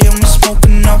 high, I'm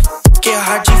smoking enough. Get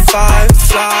high G5,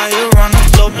 fly around the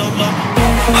globe,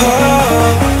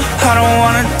 oh, I don't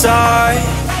wanna die.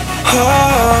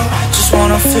 Oh, just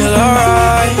wanna feel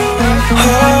alright.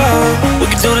 Oh, we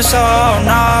can do this all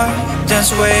night.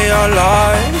 Dance away our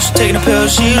lives. Taking a pill,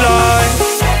 she lied.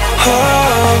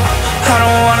 Oh, I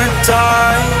don't wanna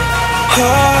die.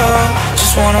 Oh,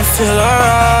 just wanna feel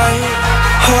alright.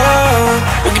 Oh,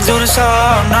 we can do this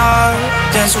all night.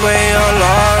 Dance away our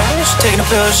lives. Taking a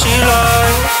pill, she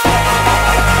lied.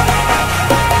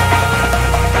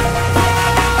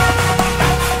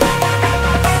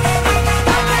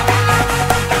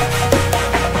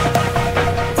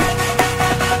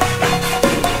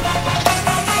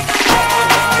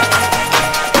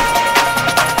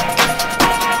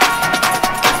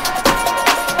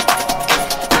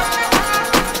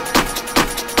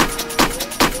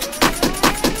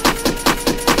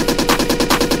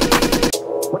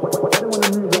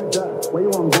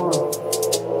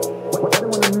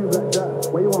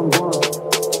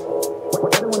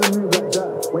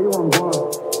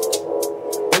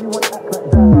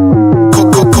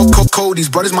 These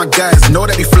brothers my guys, know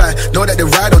that they fly, know that they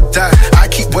ride or die. I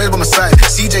keep boys by my side,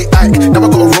 CJ Ike, now I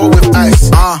gotta roll with ice.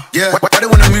 Yeah, why they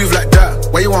wanna move like that?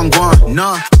 Why you want gone?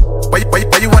 Nah. Why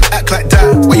you wanna act like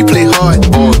that? Why you play hard?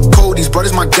 Cold, these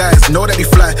brothers my guys, know that they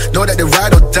fly, know that they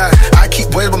ride or die. I keep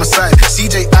boys by my side,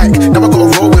 CJ Ike, now I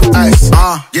gotta roll with ice.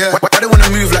 Yeah, why they wanna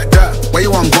move like that? Why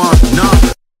you want gone? Nah.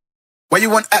 Why you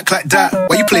wanna act like that?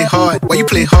 Why you play hard? Why you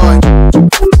play hard?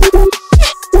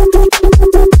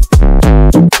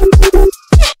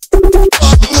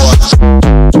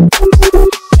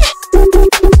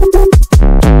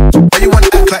 Why you wanna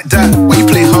act like that? Why you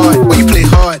play hard? Why you play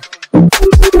hard?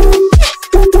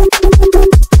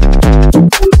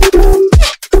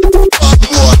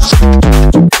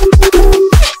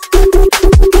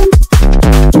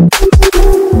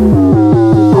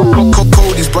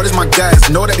 Cold, these brothers my guys,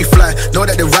 know that they fly, know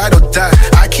that they ride or die.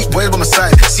 I keep boys by my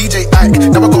side, CJ Ike,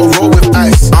 now I gotta roll with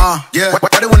ice. Yeah, why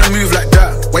they wanna move like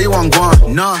that? Why you want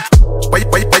gone? Nah. Why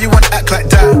you wanna act like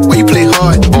that? Why you play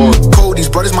hard? Cold, these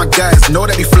brothers my guys, know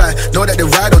that they fly, know that they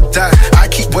ride or die. I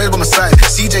keep boys by my side,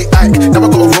 CJ Ike, now I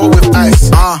gotta roll with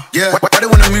ice. Yeah, why they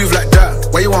wanna move like that?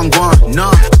 Why you want gone?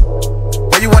 Nah.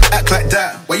 Why you wanna act like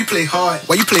that? Why you play hard?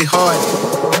 Why you play hard?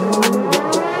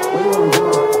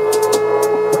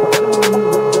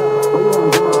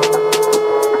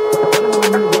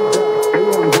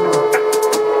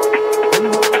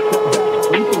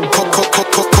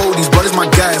 These brothers my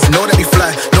guys, know that they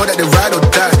fly, know that they ride or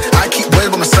die. I keep boys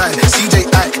by my side, CJ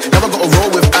Ike, now I gotta roll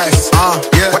with ice.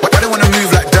 Yeah, why they wanna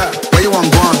move like that? Why you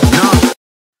want gone? Nah.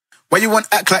 Why you wanna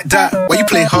act like that? Why you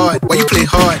play hard? Why you play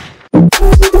hard?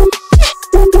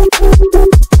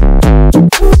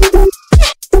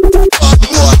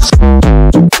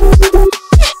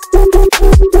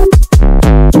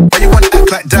 Why you wanna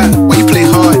act like that? Why you play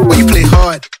hard? Why you play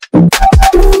hard?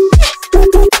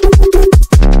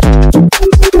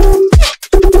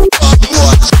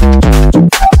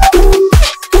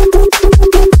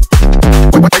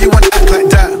 Why you wanna act like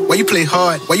that? Why you play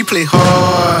hard? Why you play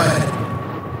hard?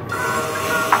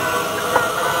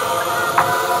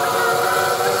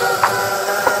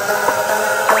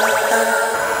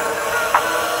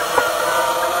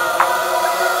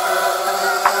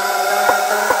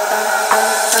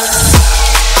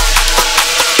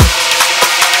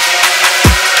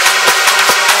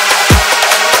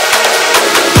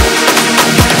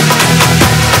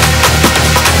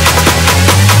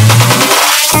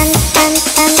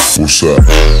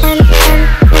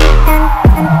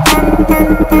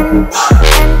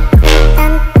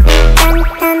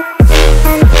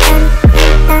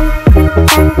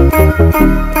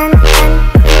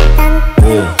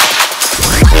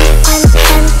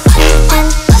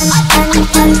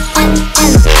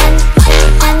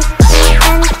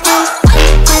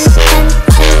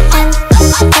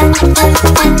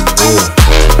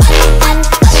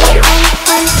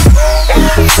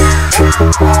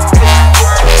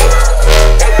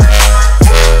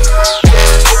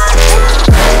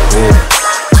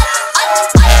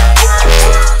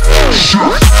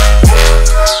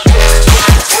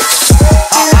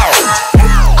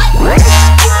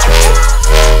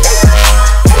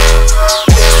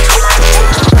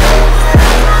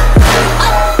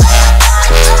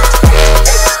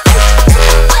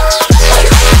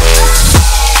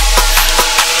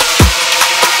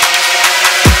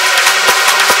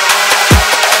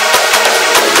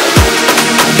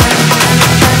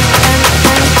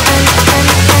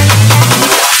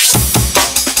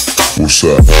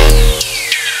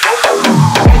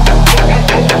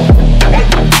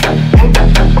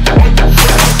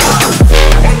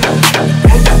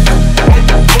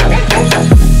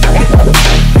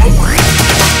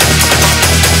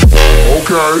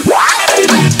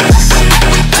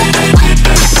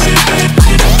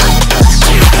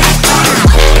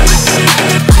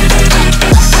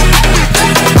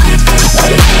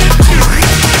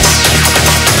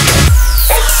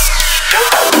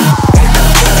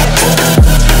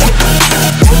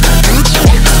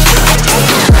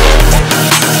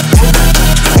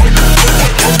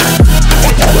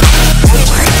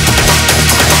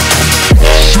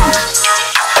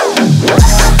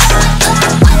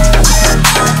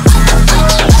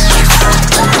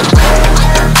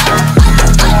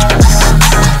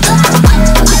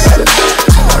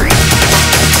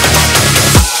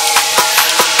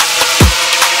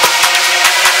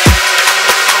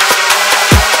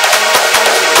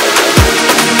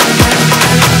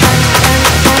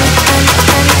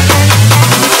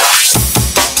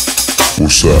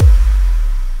 ASAP.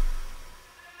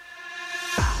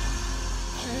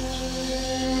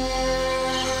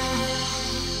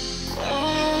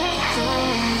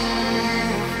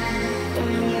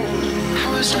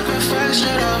 Sacrifice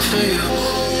it all for you.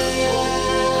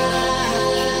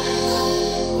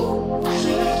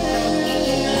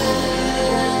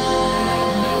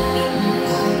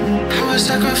 I would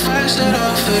sacrifice it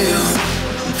all for you.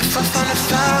 If I found a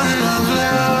fountain of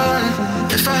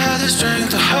love, if I had the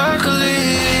strength of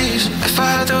Hercules, if I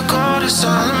had the gold of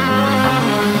Solomon,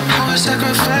 I would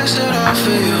sacrifice it all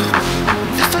for you.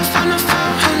 If I found a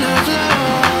fountain of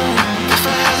love, if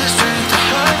I had the strength of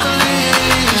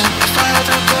Hercules, if I had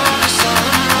the gold of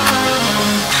Solomon,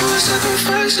 I would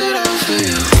sacrifice it all for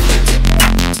you.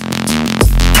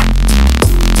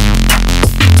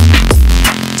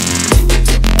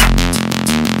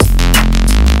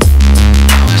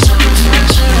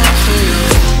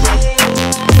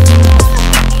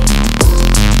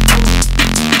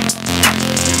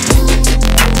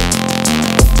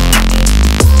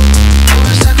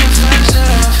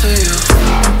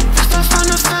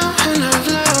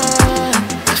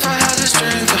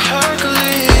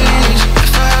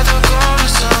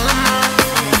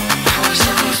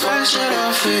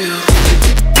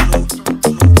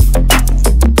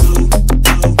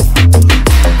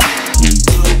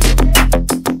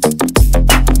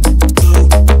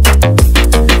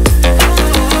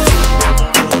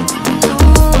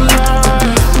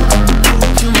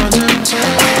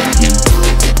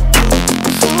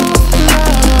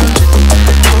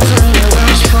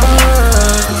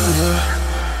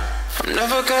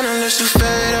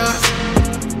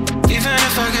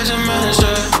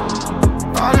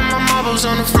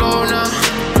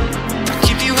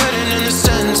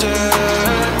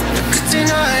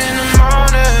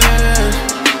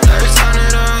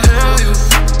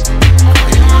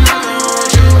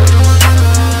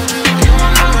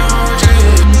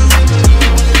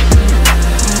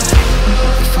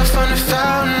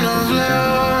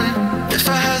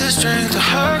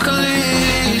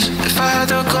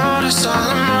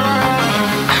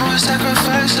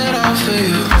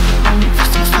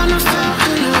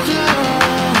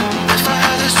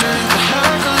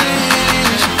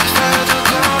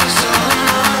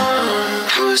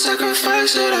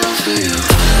 Sacrifice it all for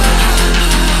you.